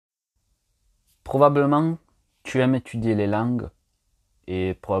Probablement, tu aimes étudier les langues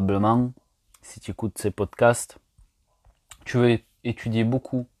et probablement, si tu écoutes ces podcasts, tu veux étudier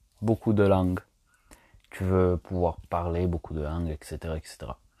beaucoup de langues. Tu veux pouvoir parler beaucoup de langues, etc.,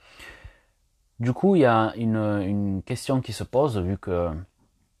 etc. Du coup, il y a une question qui se pose, vu que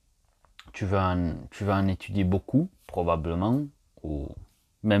tu veux en étudier beaucoup, probablement, ou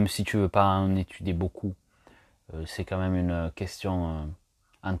même si tu veux pas en étudier beaucoup, c'est quand même une question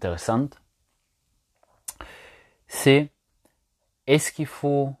intéressante. C'est est-ce qu'il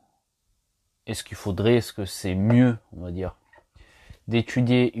faudrait, est-ce que c'est mieux, on va dire,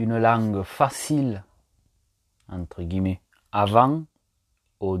 d'étudier une langue facile, entre guillemets, avant,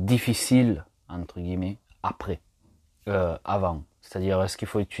 ou difficile, entre guillemets, après, avant. C'est-à-dire, est-ce qu'il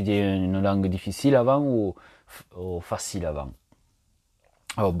faut étudier une langue difficile avant ou facile avant?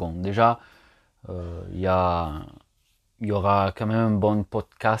 Alors bon, déjà, il y aura quand même un bon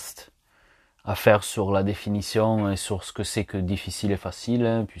podcast à faire sur la définition et sur ce que c'est que difficile et facile,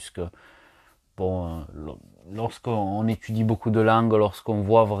 hein, puisque bon, lorsqu'on étudie beaucoup de langues, lorsqu'on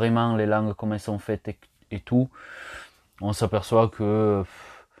voit vraiment les langues comment elles sont faites et tout, on s'aperçoit que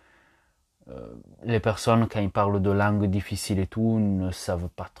les personnes, quand ils parlent de langues difficiles et tout, ne savent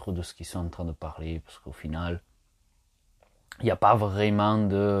pas trop de ce qu'ils sont en train de parler, parce qu'au final, il n'y a pas vraiment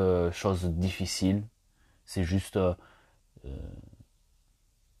de choses difficiles, c'est juste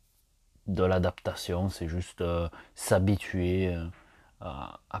de l'adaptation, c'est juste s'habituer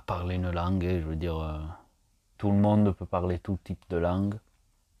à parler une langue, et je veux dire, tout le monde peut parler tout type de langue.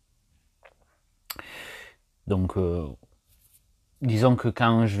 Donc, disons que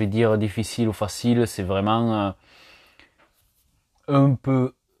quand je vais dire difficile ou facile, c'est vraiment un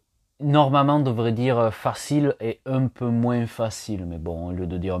peu, normalement on devrait dire facile et un peu moins facile, mais bon, au lieu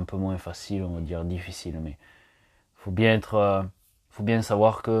de dire un peu moins facile, on va dire difficile, mais faut bien faut bien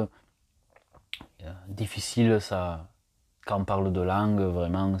savoir que difficile, ça, quand on parle de langue,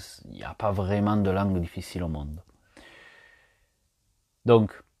 vraiment, il n'y a pas vraiment de langue difficile au monde.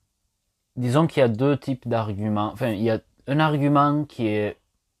 Donc, disons qu'il y a deux types d'arguments. Enfin, il y a un argument qui est,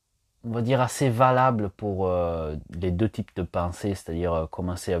 on va dire, assez valable pour les deux types de pensée, c'est-à-dire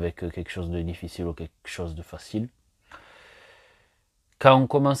commencer avec quelque chose de difficile ou quelque chose de facile. Quand on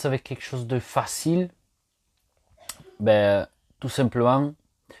commence avec quelque chose de facile, ben, tout simplement,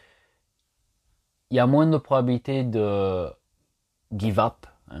 il y a moins de probabilité de give up,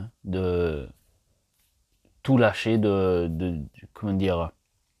 hein, de tout lâcher, comment dire,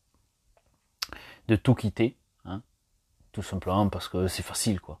 de tout quitter, hein, tout simplement parce que c'est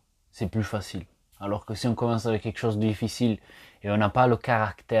facile, quoi. C'est plus facile. Alors que si on commence avec quelque chose de difficile et on n'a pas le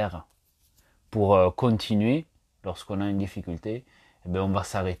caractère pour continuer lorsqu'on a une difficulté, eh ben on va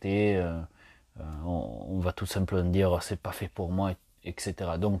s'arrêter, on va tout simplement dire c'est pas fait pour moi,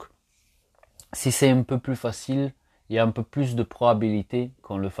 etc. Donc si c'est un peu plus facile, il y a un peu plus de probabilité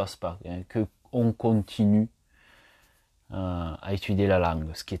qu'on le fasse pas, hein, que on continue à étudier la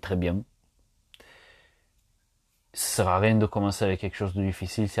langue, ce qui est très bien. Ça sert à rien de commencer avec quelque chose de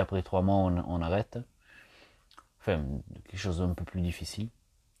difficile si après 3 mois on arrête. Enfin, quelque chose d'un peu plus difficile.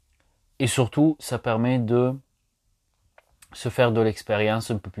 Et surtout, ça permet de se faire de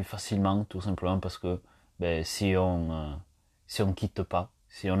l'expérience un peu plus facilement, tout simplement parce que ben, si on quitte pas,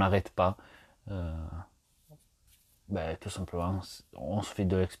 si on n'arrête pas, euh, ben, tout simplement, on se fait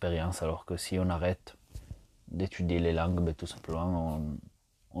de l'expérience, alors que si on arrête d'étudier les langues, ben, tout simplement,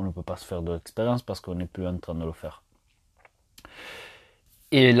 on ne peut pas se faire de l'expérience parce qu'on n'est plus en train de le faire.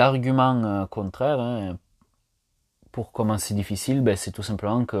 Et l'argument contraire, hein, pour commencer difficile, ben, c'est tout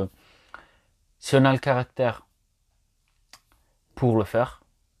simplement que si on a le caractère pour le faire,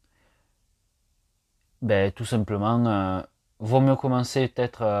 ben, tout simplement, vaut mieux commencer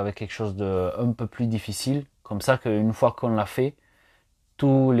peut-être avec quelque chose de un peu plus difficile, comme ça qu'une fois qu'on l'a fait,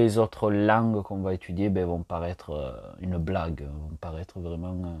 toutes les autres langues qu'on va étudier ben, vont paraître une blague, vont paraître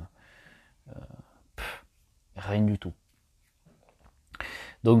vraiment rien du tout.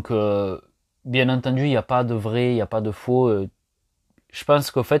 Donc, bien entendu, il n'y a pas de vrai, il n'y a pas de faux. Je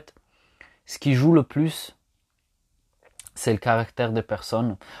pense qu'au fait, ce qui joue le plus, c'est le caractère des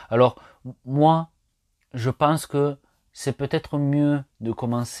personnes. Alors, moi, je pense que c'est peut-être mieux de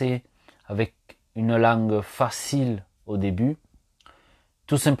commencer avec une langue facile au début,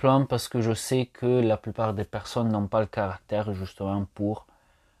 tout simplement parce que je sais que la plupart des personnes n'ont pas le caractère justement pour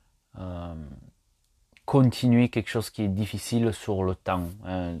euh, continuer quelque chose qui est difficile sur le temps,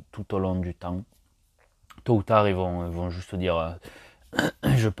 hein, tout au long du temps. Tôt ou tard, ils vont juste dire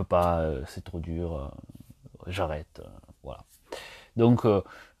je peux pas, c'est trop dur, j'arrête, voilà. Donc,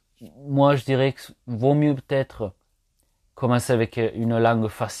 moi, je dirais que vaut mieux peut-être commencer avec une langue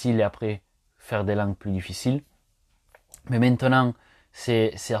facile et après faire des langues plus difficiles. Mais maintenant,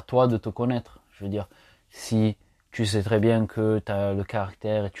 c'est à toi de te connaître. Je veux dire, si tu sais très bien que tu as le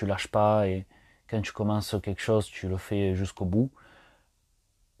caractère et tu lâches pas, et quand tu commences quelque chose, tu le fais jusqu'au bout,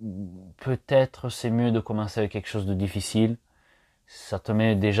 peut-être c'est mieux de commencer avec quelque chose de difficile. Ça te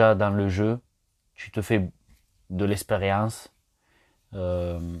met déjà dans le jeu, tu te fais de l'expérience,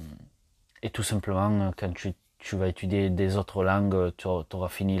 euh, et tout simplement, quand tu vas étudier des autres langues, tu auras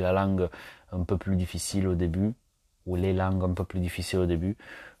fini la langue un peu plus difficile au début, ou les langues un peu plus difficiles au début.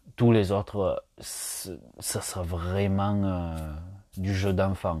 Tous les autres, ça sera vraiment du jeu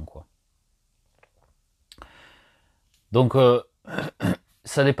d'enfant, quoi. Donc,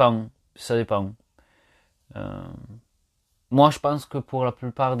 ça dépend, ça dépend. Euh, Moi, je pense que pour la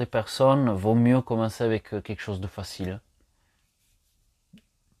plupart des personnes, vaut mieux commencer avec quelque chose de facile.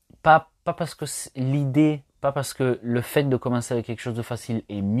 Pas parce que l'idée, pas parce que le fait de commencer avec quelque chose de facile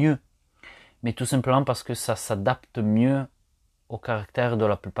est mieux, mais tout simplement parce que ça s'adapte mieux au caractère de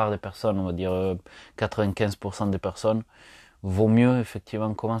la plupart des personnes, on va dire 95% des personnes. Vaut mieux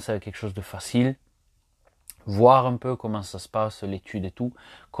effectivement commencer avec quelque chose de facile, voir un peu comment ça se passe, l'étude et tout,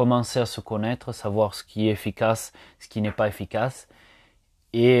 commencer à se connaître, savoir ce qui est efficace, ce qui n'est pas efficace,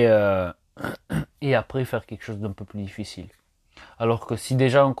 et, euh, et après faire quelque chose d'un peu plus difficile. Alors que si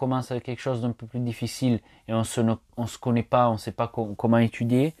déjà on commence avec quelque chose d'un peu plus difficile et on se connaît pas, on sait pas comment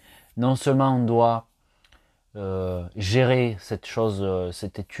étudier, non seulement on doit gérer cette chose,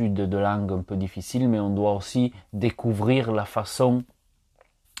 cette étude de langue un peu difficile, mais on doit aussi découvrir la façon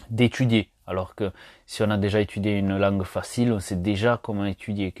d'étudier. Alors que si on a déjà étudié une langue facile, on sait déjà comment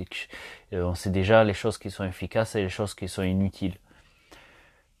étudier, on sait déjà les choses qui sont efficaces et les choses qui sont inutiles.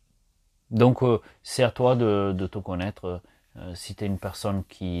 Donc c'est à toi de te connaître. Si tu es une personne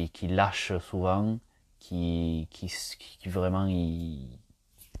qui lâche souvent, qui vraiment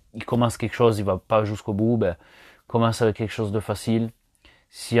il commence quelque chose, il va pas jusqu'au bout, ben commence avec quelque chose de facile.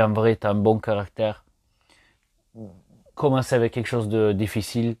 Si en vrai tu as un bon caractère, commence avec quelque chose de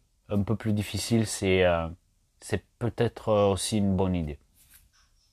difficile, un peu plus difficile, c'est peut-être aussi une bonne idée.